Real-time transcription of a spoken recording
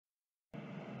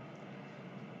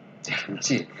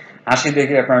জি, হাসি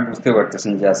দেখে আপনারা বুঝতে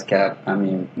পারতেছেন যে আজকে আমি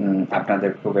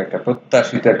আপনাদের খুব একটা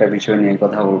প্রত্যাশিত একটা বিষয় নিয়ে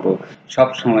কথা বলবো।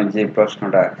 সবসময় যে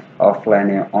প্রশ্নটা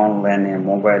অফলাইনে, অনলাইনে,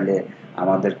 মোবাইলে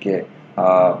আমাদেরকে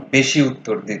বেশি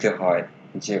উত্তর দিতে হয়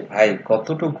যে ভাই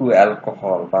কতটুকু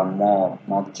অ্যালকোহল বা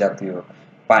মদ জাতীয়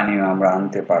পানীয় আমরা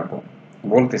আনতে পারবো।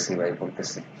 বলতেছি ভাই,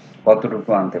 বলতেছি কতটুকু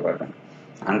আনতে পারবেন,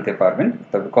 আনতে পারবেন,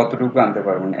 তবে কতটুকু আনতে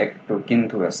পারবেন একটু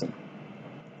কিন্তু আছে।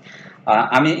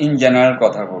 আমি ইন জেনারেল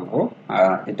কথা বলবো।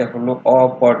 এটা হলো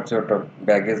অপর্যটক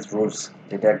ব্যাগেজ রুলস,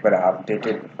 যেটা একবার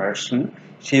আপডেটেড ভার্সন,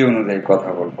 সেই অনুযায়ী কথা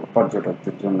বলবো,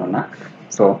 পর্যটকদের জন্য না।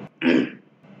 সো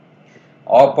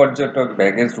অপর্যটক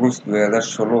ব্যাগেজ রুলস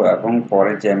 2016 এবং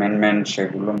পরে যে অ্যামেন্ডমেন্ট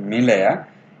সেগুলো মিলায়া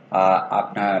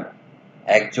আপনার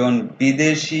একজন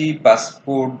বিদেশি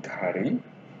পাসপোর্টধারী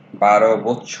 12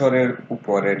 বছরের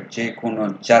উপরের যে কোনো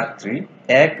যাত্রী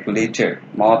 1 লিটার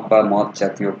মদ বা মদ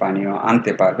জাতীয় পানীয়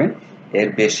আনতে পারবেন, এর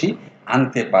বেশি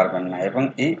আনতে পারবেন না। এবং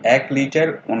এই 1 লিটার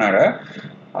ওনারা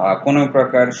কোনো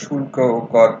প্রকার শুল্ক ও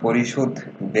কর পরিশোধ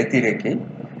ব্যতি রেখে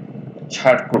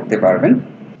ছাড় করতে পারবেন।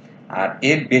 আর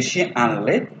এর বেশি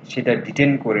আনলে সেটা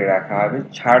ডিটেন করে রাখা হবে।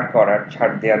 ছাড়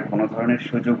দেওয়ার কোনো ধরনের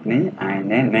সুযোগ নেই,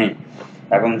 আইনে নেই।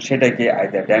 এবং সেটাকে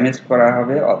আইদার ড্যামেজ করা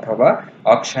হবে অথবা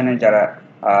অকশনে যারা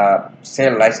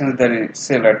লাইসেন্সধারী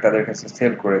সেলার তাদের কাছে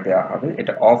সেল করে দেওয়া হবে।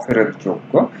 এটা অফেরত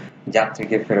যোগ্য,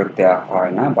 যাত্রীকে ফেরত দেওয়া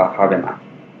হয় না বা হবে না,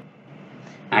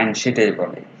 আইন সেটাই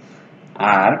বলে।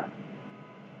 আর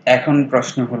এখন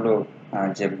প্রশ্ন হলো,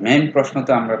 যে মেইন প্রশ্ন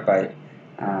তো আমরা পাই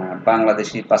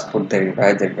বাংলাদেশি পাসপোর্টধারী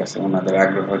ভাইদের কাছে, ওনাদের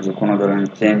আগ্রহ যে কোনো ধরনের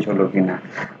চেঞ্জ হলো কিনা।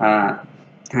 আহ,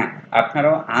 হ্যাঁ,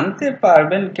 আপনারাও আনতে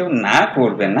পারবেন, কেউ না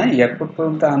করবে না, এয়ারপোর্ট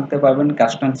পর্যন্ত আনতে পারবেন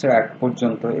কাস্টমসের আগ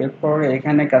পর্যন্ত। এরপর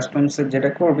এখানে কাস্টমসের যেটা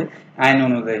করবে আইন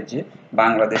অনুযায়ী, যে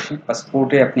বাংলাদেশি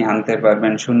পাসপোর্টে আপনি আনতে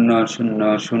পারবেন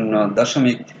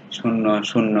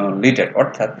 0.00000লিটার,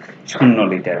 অর্থাৎ 0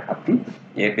 লিটার। আপনি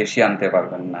এর বেশি আনতে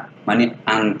পারবেন না, মানে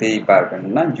আনতেই পারবেন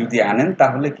না। যদি আনেন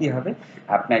তাহলে কি হবে,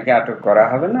 আপনাকে আটক করা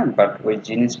হবে না, বাট ওই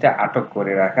জিনিসটা আটক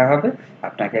করে রাখা হবে।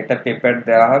 আপনাকে একটা পেপার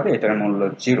দেওয়া হবে, এটার মূল্য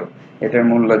জিরো, এটার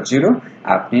মূল্য জিরো।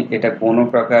 আপনি এটা কোনো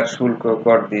প্রকার শুল্ক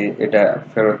কর দিয়ে এটা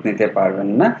ফেরত নিতে পারবেন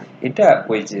না। এটা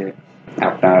ওই যে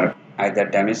আপনার আইদার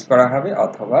ড্যামেজ করা হবে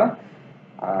অথবা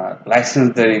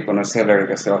লাইসেন্সধারী কোনো সেলারের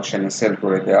কাছে অকশনে সেল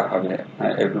করে দেওয়া হবে।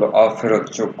 এগুলো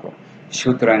অফেরতযোগ্য।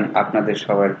 সুতরাং আপনাদের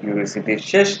সবার কিউরিওসিটি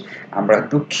শেষ। আমরা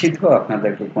দুঃখিত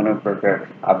আপনাদেরকে কোনো প্রকার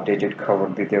আপডেটেড খবর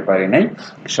দিতে পারি নাই।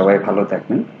 সবাই ভালো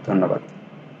থাকবেন। ধন্যবাদ।